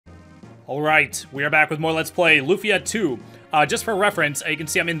Alright, we are back with more Let's Play Lufia 2. Just for reference, you can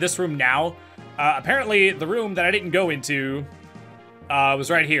see I'm in this room now. Apparently, the room that I didn't go into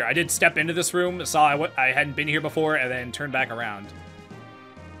was right here. I did step into this room, saw I hadn't been here before, and then turned back around.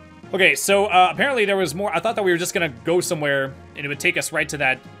 Okay, so apparently there was more. I thought that we were just gonna go somewhere, and it would take us right to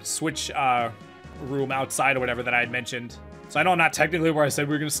that switch room outside or whatever that I had mentioned. So I know I'm not technically where I said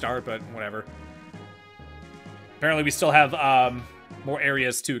we were gonna start, but whatever. Apparently we still have more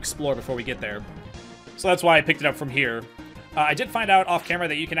areas to explore before we get there. So that's why I picked it up from here. I did find out off camera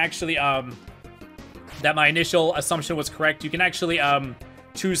that you can actually, that my initial assumption was correct. You can actually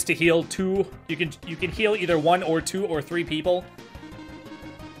choose to heal two. You can heal either 1 or 2 or 3 people.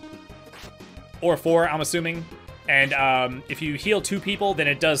 Or 4, I'm assuming. And if you heal 2 people, then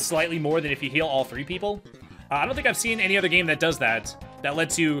it does slightly more than if you heal all 3 people. I don't think I've seen any other game that does that. That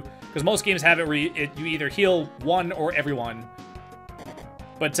lets you, because most games have it where you either heal 1 or everyone.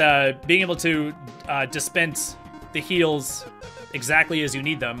 But being able to dispense the heals exactly as you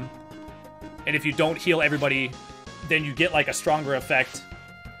need them, and if you don't heal everybody, then you get like a stronger effect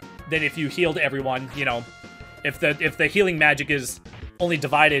than if you healed everyone. You know, if the healing magic is only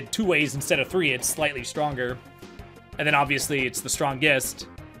divided 2 ways instead of 3, it's slightly stronger. And then obviously it's the strongest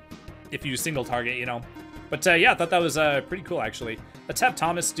if you single target, you know. But yeah, I thought that was pretty cool actually. Let's have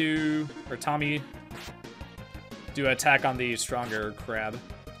Tommy do an attack on the stronger crab.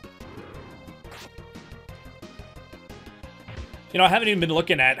 You know, I haven't even been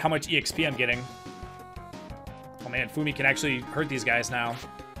looking at how much EXP I'm getting. Oh man, Fumi can actually hurt these guys now.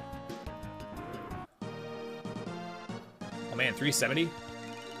 Oh man, 370?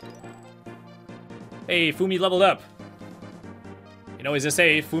 Hey, Fumi leveled up. You know, as I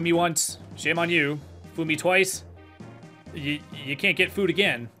say, Fumi once, shame on you. Fumi twice, you can't get food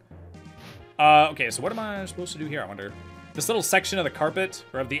again. Okay, so what am I supposed to do here, I wonder? This little section of the carpet,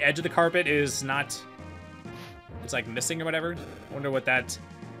 or of the edge of the carpet, is not... It's like missing or whatever. I wonder what that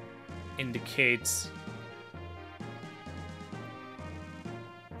indicates.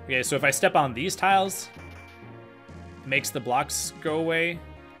 Okay, so if I step on these tiles, it makes the blocks go away.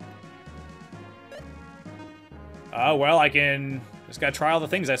 Oh, well, I can just gotta try all the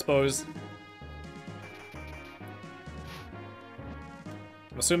things, I suppose.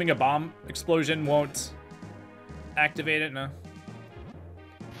 I'm assuming a bomb explosion won't activate it, no?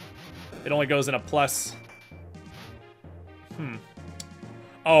 It only goes in a plus.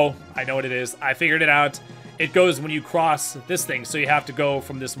 Oh, I know what it is. I figured it out. It goes when you cross this thing, so you have to go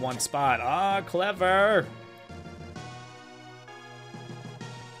from this one spot. Ah, clever.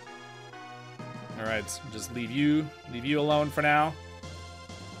 All right, just leave you alone for now.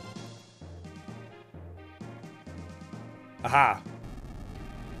 Aha.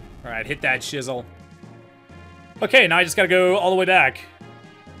 All right, hit that shizzle. Okay, now I just gotta go all the way back.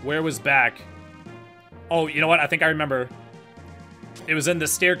 Where was back? Oh, you know what? I think I remember. It was in the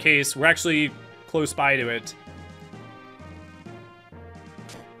staircase. We're actually close by to it.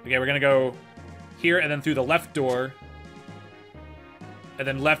 Okay, we're gonna go here and then through the left door. And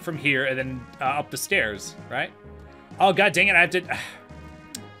then left from here and then up the stairs, right? Oh, god dang it, I have to...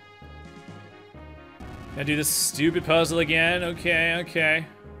 Gotta do this stupid puzzle again. Okay, okay.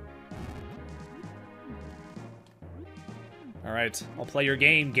 Alright, I'll play your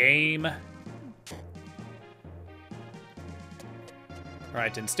game.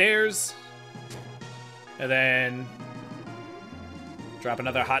 Alright, in stairs. And then drop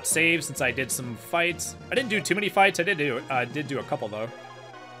another hot save since I did some fights. I didn't do too many fights. I did do a couple though.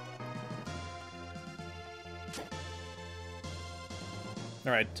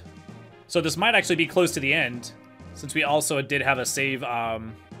 Alright. So this might actually be close to the end, since we also did have a save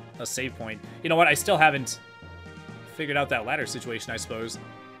point. You know what? I still haven't figured out that ladder situation, I suppose.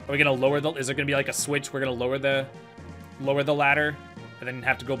 Are we gonna lower the... Is there gonna be like a switch? We're gonna lower the ladder and then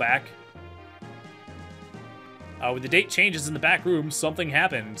have to go back? When the date changes in the back room, something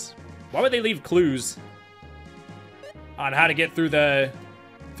happens. Why would they leave clues on how to get through the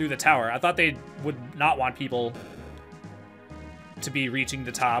tower? I thought they would not want people to be reaching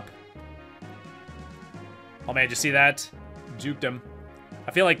the top. Oh man, did you see that? Juked him.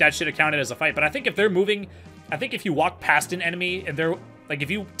 I feel like that should have counted as a fight, but I think if they're moving, I think if you walk past an enemy and they're like, if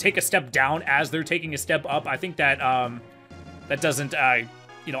you take a step down as they're taking a step up, I think that that doesn't,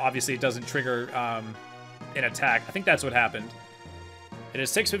 you know, obviously it doesn't trigger an attack. I think that's what happened. It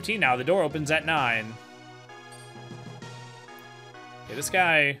is 6:15 now. The door opens at 9. Okay, this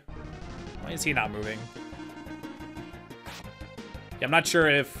guy, why is he not moving? Yeah, I'm not sure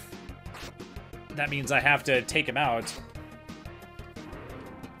if that means I have to take him out.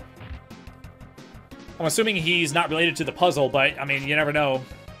 I'm assuming he's not related to the puzzle, but, I mean, you never know.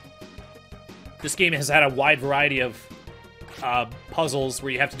 this game has had a wide variety of puzzles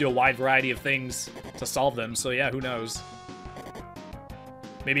where you have to do a wide variety of things to solve them. So yeah, who knows?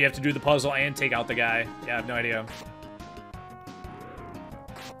 Maybe you have to do the puzzle and take out the guy. Yeah, I have no idea.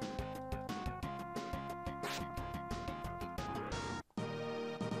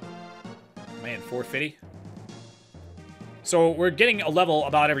 Man, 450. So we're getting a level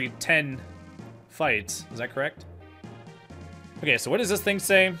about every 10 fights. Is that correct? Okay, so what does this thing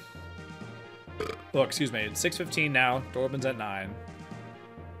say? Oh, excuse me. It's 6:15 now. Door opens at 9.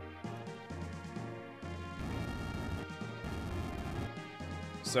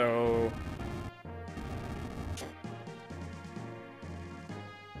 So...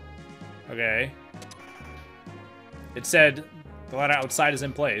 okay. It said the ladder outside is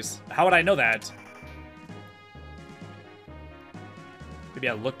in place. How would I know that? Maybe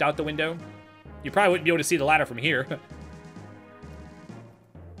I looked out the window? You probably wouldn't be able to see the ladder from here.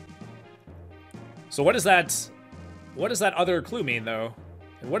 So what does that other clue mean, though?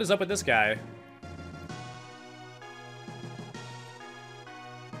 And what is up with this guy?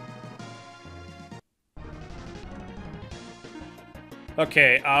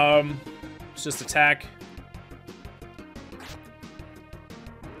 Okay, let's just attack.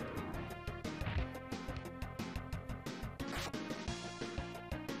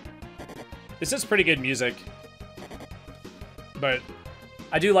 This is pretty good music. But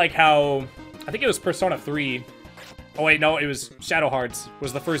I do like how... I think it was Persona 3. Oh wait, no, it was Shadow Hearts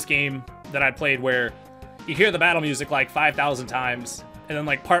was the first game that I played where you hear the battle music like 5,000 times, and then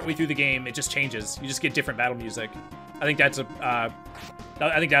like partway through the game, it just changes. You just get different battle music. I think that's a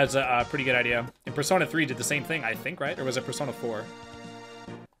pretty good idea. And Persona 3 did the same thing, I think, right? Or was it Persona 4?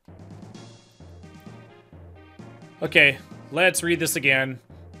 Okay, let's read this again.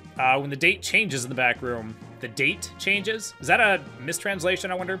 When the date changes in the back room. The date changes? Is that a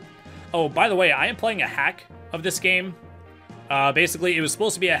mistranslation, I wonder? Oh, by the way, I am playing a hack of this game. Basically, it was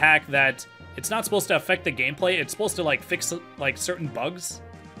supposed to be a hack that it's not supposed to affect the gameplay. It's supposed to, like, fix, like, certain bugs.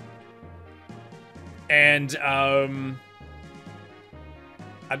 And,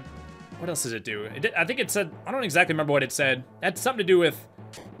 what else does it do? I think it said, I don't exactly remember what it said. It had something to do with,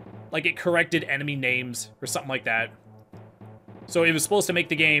 like, it corrected enemy names or something like that. So it was supposed to make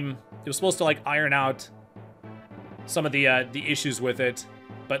the game, it was supposed to, like, iron out some of the issues with it.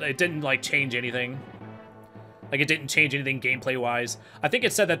 But it didn't, like, change anything. Like, it didn't change anything gameplay-wise. I think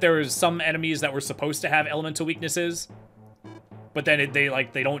it said that there was some enemies that were supposed to have elemental weaknesses, but then they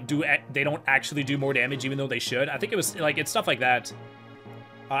don't actually do more damage even though they should. I think it was, like, it's stuff like that.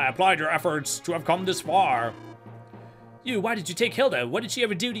 I applied your efforts to have come this far. Why did you take Hilda? What did she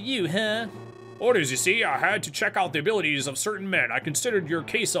ever do to you, huh? Orders, you see. I had to check out the abilities of certain men. I considered your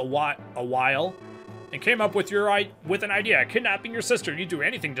case a while. And came up with an idea, kidnapping your sister. You'd do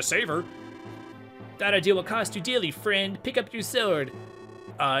anything to save her. That idea will cost you dearly, friend. Pick up your sword.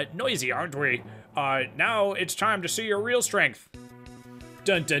 Noisy, aren't we? Now it's time to see your real strength.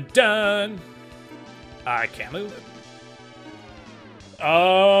 Dun dun dun. Camu?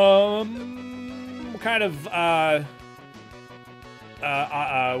 What kind of,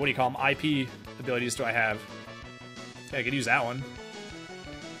 what do you call them? IP abilities do I have? Okay, I could use that one.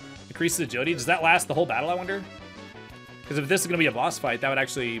 Increases agility. Does that last the whole battle, I wonder? Because if this is going to be a boss fight, that would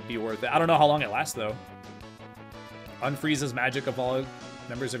actually be worth it. I don't know how long it lasts, though. Unfreezes magic of all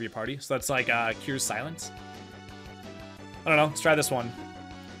members of your party. So that's like, cures silence. I don't know. Let's try this one.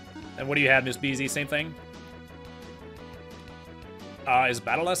 And what do you have, Miss BZ? Same thing? Is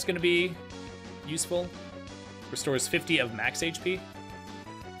Battle Lust going to be useful? Restores 50 of max HP.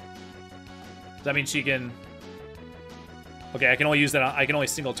 Does that mean she can... Okay, I can only use that. I can only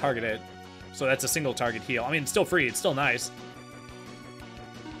single target it. So that's a single target heal. I mean, it's still free. It's still nice.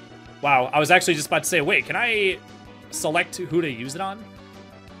 Wow, I was actually just about to say, wait, can I select who to use it on?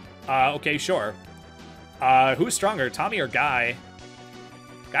 Okay, sure. Who's stronger, Tommy or Guy?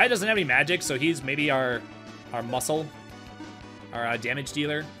 Guy doesn't have any magic, so he's maybe our muscle, our damage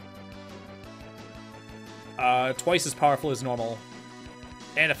dealer. Twice as powerful as normal,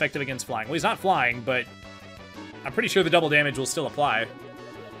 and effective against flying. Well, he's not flying, but I'm pretty sure the double damage will still apply.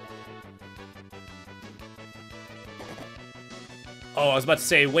 Oh, I was about to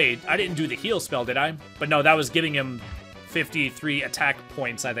say, wait, I didn't do the heal spell, did I? But no, that was giving him 53 attack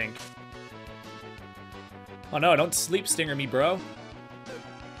points, I think. Oh no, don't sleep stinger me, bro.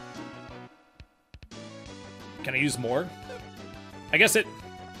 Can I use more? I guess it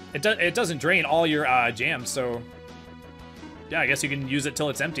doesn't drain all your jams, so... Yeah, I guess you can use it till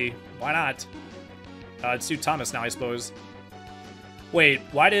it's empty. Why not? Let's do Thomas now, I suppose. Wait,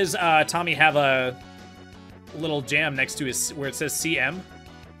 why does Tommy have a little jam next to his where it says CM?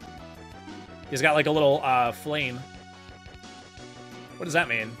 He's got like a little flame. What does that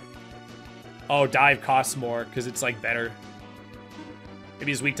mean? Oh, dive costs more because it's like better.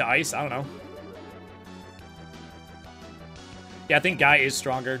 Maybe he's weak to ice. I don't know. Yeah, I think Guy is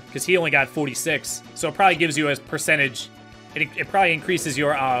stronger because he only got 46. So it probably gives you a percentage. It probably increases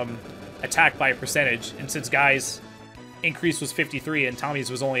your attack by a percentage. And since Guy's increase was 53 and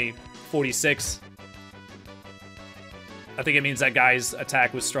Tommy's was only 46, I think it means that Guy's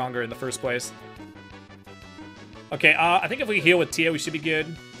attack was stronger in the first place. Okay, I think if we heal with Tia, we should be good.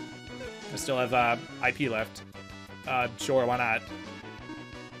 I still have IP left. Sure, why not?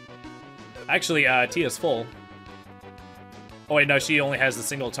 Actually, Tia's full. Oh wait, no, she only has the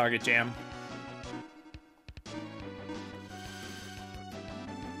single target jam.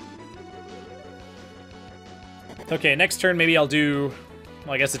 Okay, next turn maybe I'll do...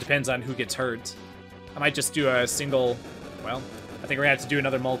 Well, I guess it depends on who gets hurt. I might just do a single... Well, I think we're gonna have to do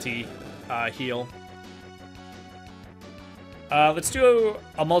another multi-heal. Let's do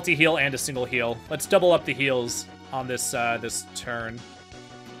a multi-heal and a single heal. Let's double up the heals on this this turn.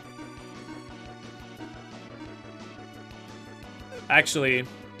 Actually,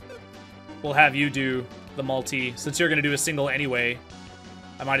 we'll have you do the multi. Since you're gonna do a single anyway,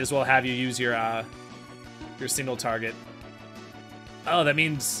 I might as well have you use your single target. Oh, that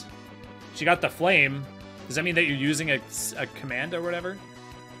means she got the flame. Does that mean that you're using a command or whatever?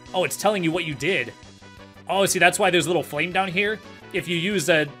 Oh, it's telling you what you did. Oh, see, that's why there's a little flame down here. If you use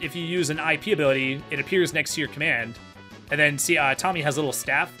an IP ability, it appears next to your command. And then see, Tommy has a little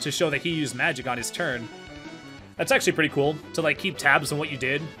staff to show that he used magic on his turn. That's actually pretty cool to like keep tabs on what you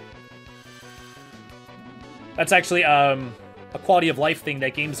did. That's actually a quality of life thing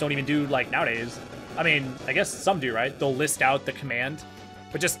that games don't even do like nowadays. I mean, I guess some do, right? They'll list out the command,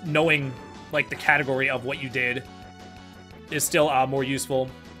 but just knowing like the category of what you did is still more useful.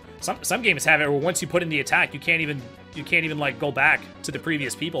 Some games have it where once you put in the attack, you can't even like go back to the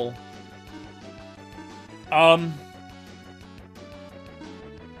previous people. Okay,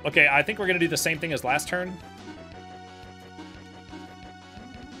 I think we're gonna do the same thing as last turn.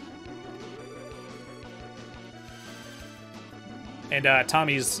 And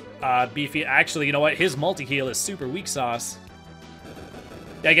Tommy's beefy. Actually, you know what? His multi-heal is super weak sauce.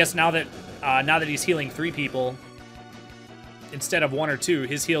 I guess now that he's healing 3 people instead of 1 or 2,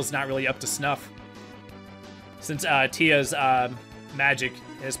 his heal's not really up to snuff. Since Tia's magic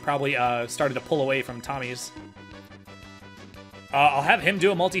has probably started to pull away from Tommy's. I'll have him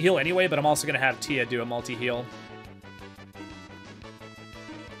do a multi-heal anyway, but I'm also going to have Tia do a multi-heal.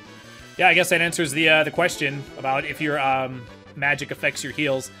 Yeah, I guess that answers the question about if your magic affects your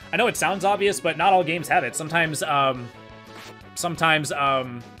heals. I know it sounds obvious, but not all games have it. Sometimes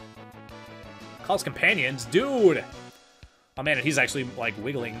calls companions. Dude! Oh man, he's actually, like,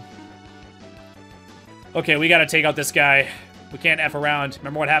 wiggling. Okay, we gotta take out this guy. We can't F around.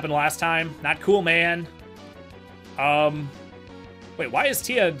 Remember what happened last time? Not cool, man. Wait, why is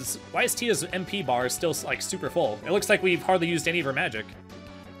Tia's MP bar still, like, super full? It looks like we've hardly used any of her magic.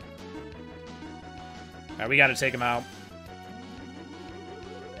 Alright, we gotta take him out.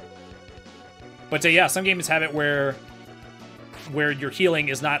 But yeah, some games have it where your healing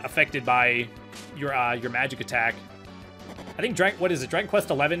is not affected by your magic attack. I think Dragon Quest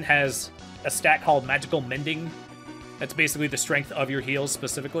XI has a stat called Magical Mending. That's basically the strength of your heals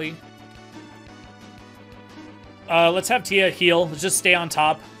specifically. Let's have Tia heal. Let's just stay on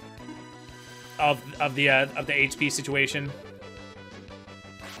top of the HP situation.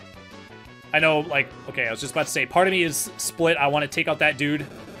 I know, like, okay, I was just about to say, part of me is split. I want to take out that dude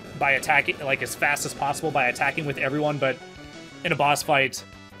by attacking, like, as fast as possible by attacking with everyone, but in a boss fight,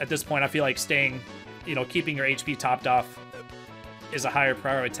 at this point, I feel like staying, you know, keeping your HP topped off is a higher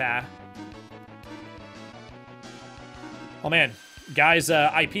priority. Oh man, Guy's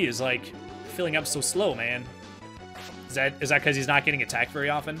IP is like filling up so slow, man. Is that because he's not getting attacked very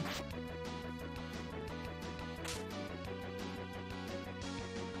often?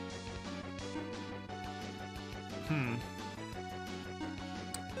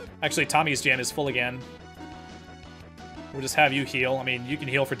 Actually, Tommy's jam is full again. We'll just have you heal. I mean, you can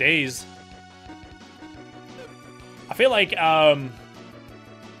heal for days. I feel like a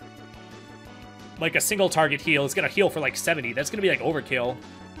single target heal is gonna heal for like 70. That's gonna be like overkill.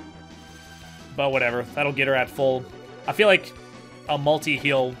 But whatever, that'll get her at full. I feel like a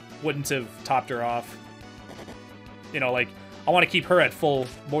multi-heal wouldn't have topped her off. You know, like, I want to keep her at full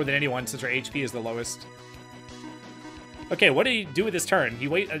more than anyone since her HP is the lowest. Okay, what did he do with his turn? He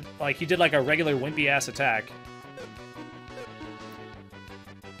he did like a regular wimpy-ass attack.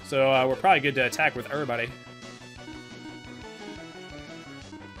 So we're probably good to attack with everybody.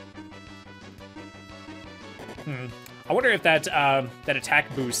 I wonder if that that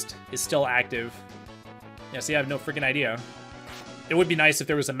attack boost is still active. Yeah, see, I have no freaking idea. It would be nice if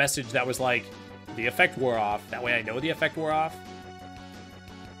there was a message that was like, the effect wore off. That way I know the effect wore off.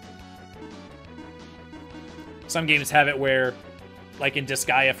 Some games have it where, like in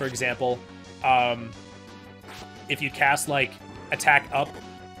Disgaea, for example, if you cast, like, attack up,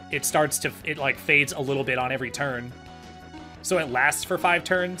 it starts to, it, like, fades a little bit on every turn. So it lasts for 5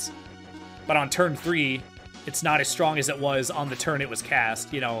 turns, but on turn 3, it's not as strong as it was on the turn it was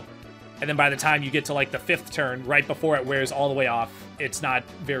cast, you know. And then by the time you get to, like, the 5th turn, right before it wears all the way off, it's not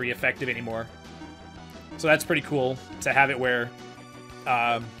very effective anymore. So that's pretty cool to have it where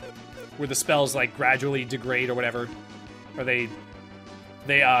the spells, like, gradually degrade or whatever, or they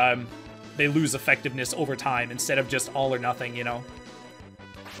lose effectiveness over time instead of just all or nothing, you know?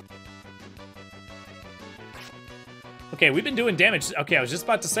 Okay, we've been doing damage. Okay, I was just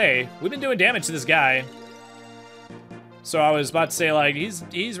about to say, we've been doing damage to this guy. So I was about to say, like,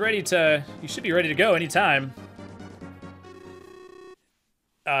 he's ready to, he should be ready to go anytime.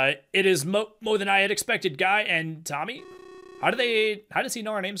 It is more than I had expected, Guy and Tommy. How does he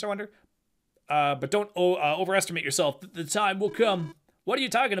know our names, I wonder? But don't overestimate yourself. The time will come. What are you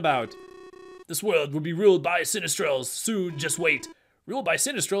talking about? This world will be ruled by Sinistrals soon, just wait. Ruled by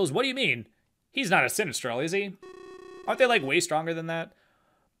Sinistrals? What do you mean? He's not a Sinistral, is he? Aren't they, like, way stronger than that?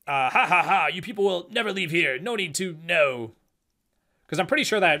 Ha ha ha, you people will never leave here. No need to know. Because I'm pretty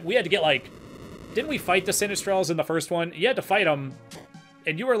sure that we had to get, like... Didn't we fight the Sinistrals in the first one? You had to fight them,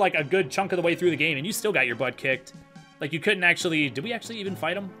 and you were, like, a good chunk of the way through the game, and you still got your butt kicked. Like, you couldn't actually... Did we actually even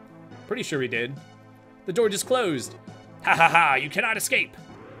fight them? Pretty sure we did. The door just closed. Ha ha ha, you cannot escape.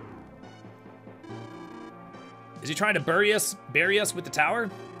 Is he trying to bury us with the tower?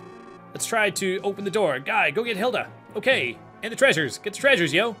 Let's try to open the door. Guy, go get Hilda. Okay, and the treasures. Get the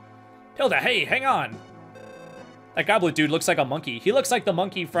treasures, yo. Hilda, hey, hang on. That goblet dude looks like a monkey. He looks like the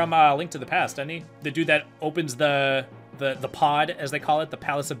monkey from Link to the Past, doesn't he? The dude that opens the pod, as they call it, the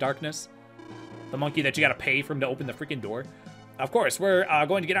Palace of Darkness. The monkey that you gotta pay for him to open the freaking door. Of course, we're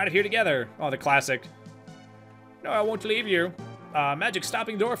going to get out of here together. Oh, the classic. No, I won't leave you. Magic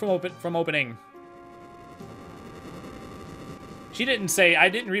stopping door from opening. She didn't say, I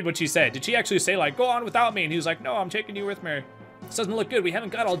didn't read what she said. Did she actually say, like, go on without me? And he was like, no, I'm taking you with me. This doesn't look good. We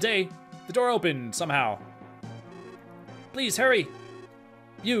haven't got all day. The door opened somehow. Please, hurry.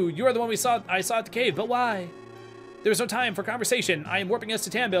 You're the one I saw at the cave, but why? There's no time for conversation. I am warping us to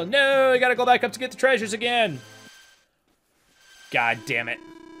Tambil. No, I gotta go back up to get the treasures again. God damn it.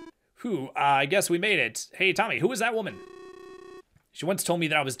 I guess we made it. Hey, Tommy, who was that woman? She once told me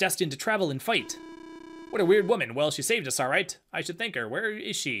that I was destined to travel and fight. What a weird woman. Well, she saved us, all right. I should thank her. Where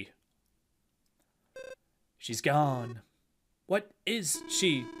is she? She's gone. What is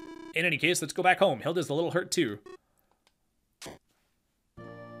she? In any case, let's go back home. Hilda's a little hurt, too.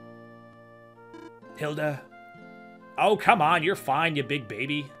 Hilda. Oh, come on. You're fine, you big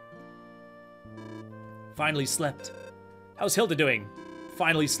baby. Finally slept. How's Hilda doing?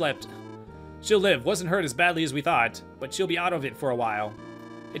 Finally slept. She'll live. Wasn't hurt as badly as we thought, but she'll be out of it for a while.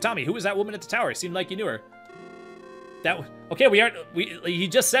 Hey, Tommy, who was that woman at the tower? Seemed like you knew her. Okay, he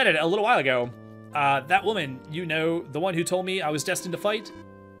just said it a little while ago. That woman, you know, the one who told me I was destined to fight?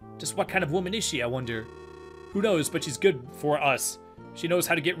 Just what kind of woman is she, I wonder? Who knows, but she's good for us. She knows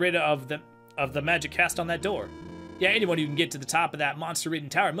how to get rid of the magic cast on that door. Yeah, anyone who can get to the top of that monster-ridden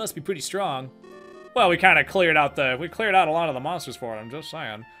tower must be pretty strong. Well, we kind of cleared out a lot of the monsters for it, I'm just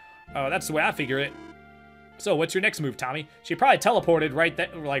saying. That's the way I figure it. So, what's your next move, Tommy? She probably teleported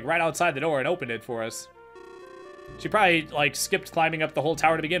right outside the door and opened it for us. She probably, like, skipped climbing up the whole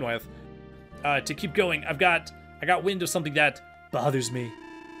tower to begin with. To keep going, I got wind of something that bothers me.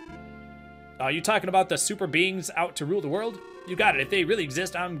 You talking about the super beings out to rule the world? You got it. If they really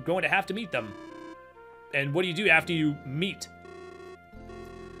exist, I'm going to have to meet them. And what do you do after you meet?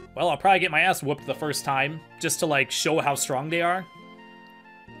 Well, I'll probably get my ass whooped the first time, just to, like, show how strong they are.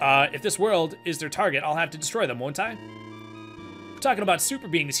 If this world is their target, I'll have to destroy them, won't I? We're talking about super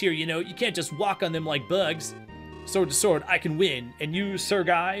beings here, you know. You can't just walk on them like bugs. Sword to sword, I can win. And you, Sir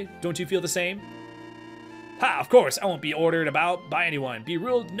Guy, don't you feel the same? Ha, of course, I won't be ordered about by anyone. Be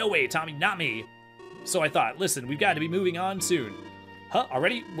ruled? No way, Tommy, not me. So I thought, listen, we've got to be moving on soon. Huh,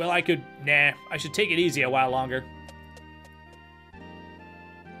 already? Well, I should take it easy a while longer.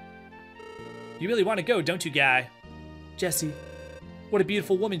 You really want to go, don't you, Guy? Jessie, what a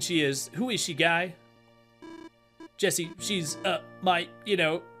beautiful woman she is. Who is she, Guy? Jessie, she's, you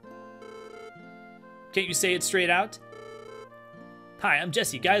know... Can't you say it straight out? Hi, I'm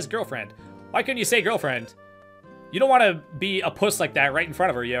Jessie, Guy's girlfriend. Why couldn't you say girlfriend? You don't want to be a puss like that right in front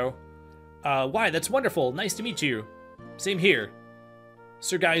of her, yo. Why, that's wonderful. Nice to meet you. Same here.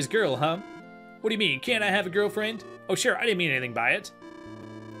 Sir Guy's girl, huh? What do you mean? Can't I have a girlfriend? Oh, sure, I didn't mean anything by it.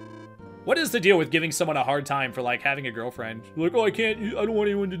 What is the deal with giving someone a hard time for, like, having a girlfriend? Like, oh, I don't want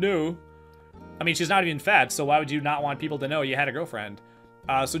anyone to know. I mean, she's not even fat, so why would you not want people to know you had a girlfriend?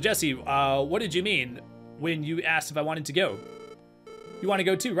 So Jesse, what did you mean when you asked if I wanted to go? You want to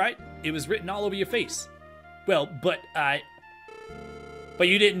go too, right? It was written all over your face. Well, but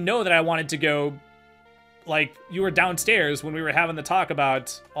you didn't know that I wanted to go. Like, you were downstairs when we were having the talk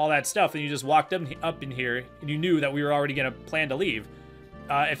about all that stuff, and you just walked up in here, and you knew that we were already gonna plan to leave.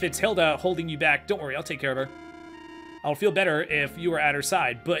 If it's Hilda holding you back, don't worry, I'll take care of her. I'll feel better if you were at her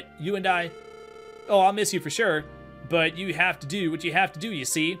side, but you and I... Oh, I'll miss you for sure, but you have to do what you have to do, you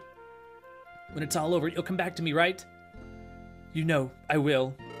see? When it's all over, you'll come back to me, right? You know, I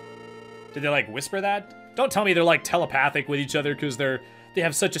will. Did they, like, whisper that? Don't tell me they're, like, telepathic with each other because they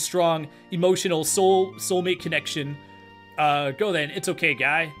have such a strong emotional soulmate connection. Go then, it's okay,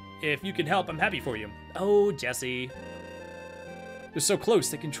 guy. If you can help, I'm happy for you. Oh, Jesse. They're so close,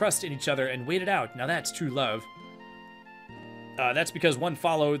 they can trust in each other and wait it out. Now that's true love. That's because one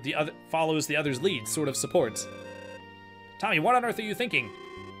follows the other's lead, sort of supports. Tommy, what on earth are you thinking?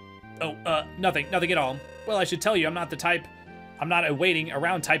 Oh, nothing at all. Well, I should tell you, I'm not a waiting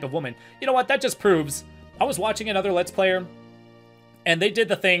around type of woman. You know what, that just proves, I was watching another Let's Player, and they did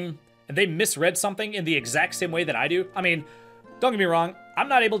the thing, and they misread something in the exact same way that I do. I mean, don't get me wrong, I'm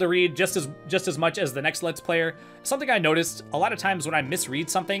not able to read just as much as the next Let's Player. Something I noticed, a lot of times when I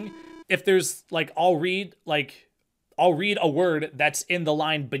misread something, if there's, like, I'll read a word that's in the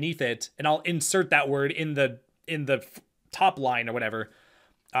line beneath it, and I'll insert that word in the top line or whatever.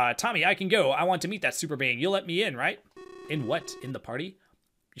 Tommy, I can go. I want to meet that super being. You'll let me in, right? In what? In the party?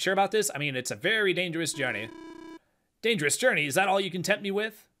 You sure about this? I mean, it's a very dangerous journey. Dangerous journey? Is that all you can tempt me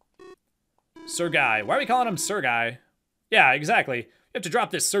with? Sir Guy. Why are we calling him Sir Guy? Yeah, exactly. You have to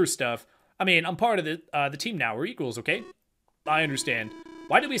drop this Sir stuff. I mean, I'm part of the team now. We're equals, okay? I understand.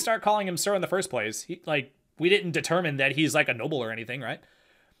 Why did we start calling him Sir in the first place? We didn't determine that he's, like, a noble or anything, right?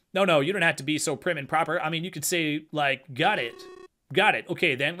 No, you don't have to be so prim and proper. I mean, you could say, like, got it. Got it.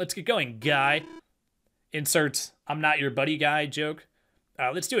 Okay, then, let's get going, guy. Insert, I'm not your buddy guy joke.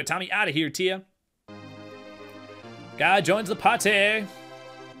 Let's do it, Tommy. Out of here, Tia. Guy joins the party.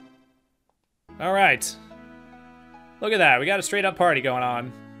 All right. Look at that. We got a straight-up party going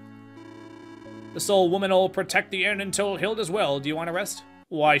on. This old woman will protect the inn until Hilda's well. Do you want to rest?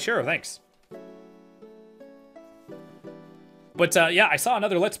 Why, sure, thanks. But, yeah, I saw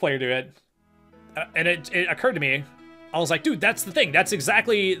another Let's Player do it. And it occurred to me. I was like, dude, that's the thing. That's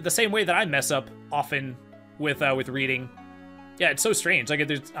exactly the same way that I mess up often with reading. Yeah, it's so strange. Like,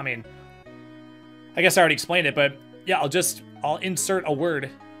 I mean, I guess I already explained it, but yeah, I'll insert a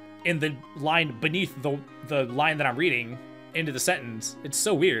word in the line beneath the line that I'm reading into the sentence. It's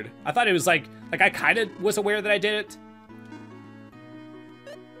so weird. I thought it was like I kind of was aware that I did it.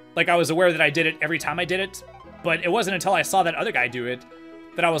 Like, I was aware that I did it every time I did it, but it wasn't until I saw that other guy do it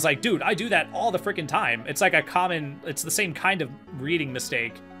that I was like, dude, I do that all the freaking time. It's like it's the same kind of reading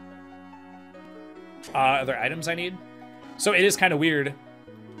mistake. Are there items I need? So it is kind of weird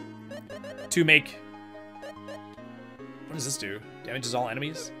to make... What does this do? Damages all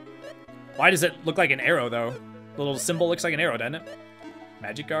enemies? Why does it look like an arrow, though? The little symbol looks like an arrow, doesn't it?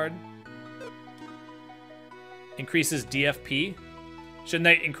 Magic Guard. Increases DFP. Shouldn't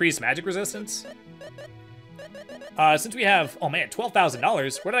they increase magic resistance? Since we have, oh man,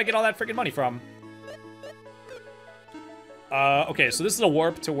 $12,000. Where did I get all that freaking money from? Okay, so this is a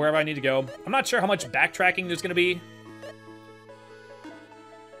warp to wherever I need to go. I'm not sure how much backtracking there's gonna be.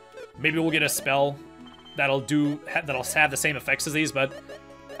 Maybe we'll get a spell that'll have the same effects as these, but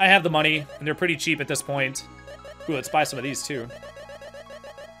I have the money, and they're pretty cheap at this point. Ooh, let's buy some of these too.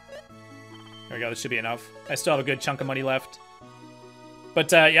 There we go, this should be enough. I still have a good chunk of money left.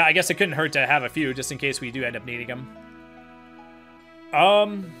 But, yeah, I guess it couldn't hurt to have a few, just in case we do end up needing them.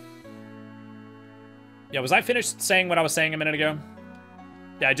 Yeah, was I finished saying what I was saying a minute ago?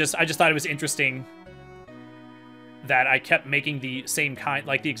 Yeah, I just thought it was interesting that I kept making the same kind,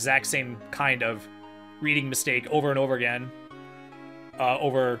 like the exact same kind of reading mistake over and over again.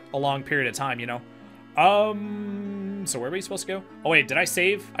 Over a long period of time, you know? So where were we supposed to go? Oh, wait, did I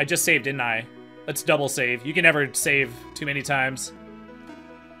save? I just saved, didn't I? Let's double save. You can never save too many times.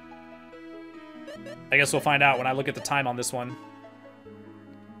 I guess we'll find out when I look at the time on this one.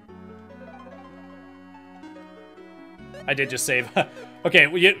 I did just save. Okay,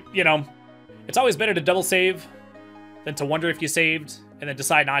 well, you know, it's always better to double save than to wonder if you saved and then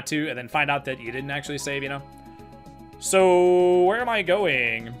decide not to and then find out that you didn't actually save, you know? So, where am I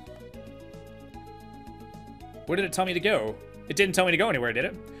going? Where did it tell me to go? It didn't tell me to go anywhere, did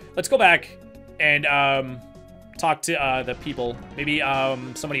it? Let's go back and talk to the people. Maybe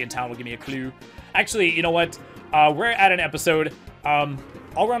somebody in town will give me a clue. Actually, you know what? We're at an episode.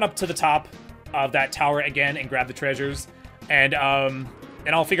 I'll run up to the top of that tower again and grab the treasures, and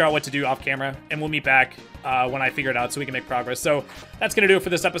I'll figure out what to do off camera, and we'll meet back when I figure it out so we can make progress. So that's gonna do it for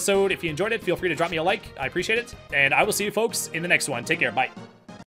this episode. If you enjoyed it, feel free to drop me a like. I appreciate it, and I will see you folks in the next one. Take care. Bye.